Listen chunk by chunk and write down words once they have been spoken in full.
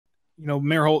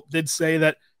Mayor Holt did say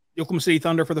that the Oklahoma City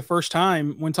Thunder, for the first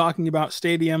time when talking about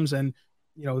stadiums and,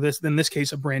 in this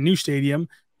case, a brand new stadium,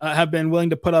 have been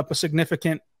willing to put up a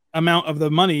significant amount of the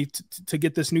money to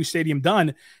get this new stadium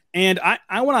done. And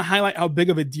I want to highlight how big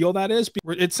of a deal that is.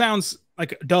 It sounds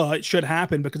like, duh, it should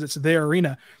happen because it's their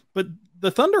arena. But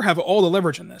the Thunder have all the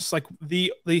leverage in this. Like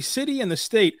the city and the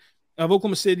state of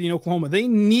Oklahoma City and Oklahoma, they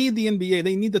need the NBA.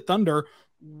 They need the Thunder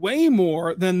way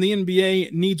more than the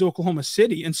NBA needs Oklahoma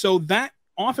City. And so that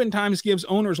oftentimes gives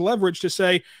owners leverage to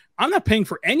say, I'm not paying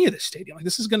for any of this stadium. Like,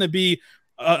 this is going to be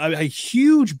a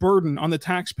huge burden on the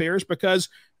taxpayers because,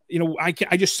 I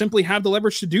just simply have the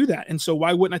leverage to do that. And so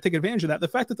why wouldn't I take advantage of that? The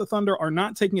fact that the Thunder are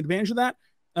not taking advantage of that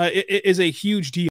is a huge deal.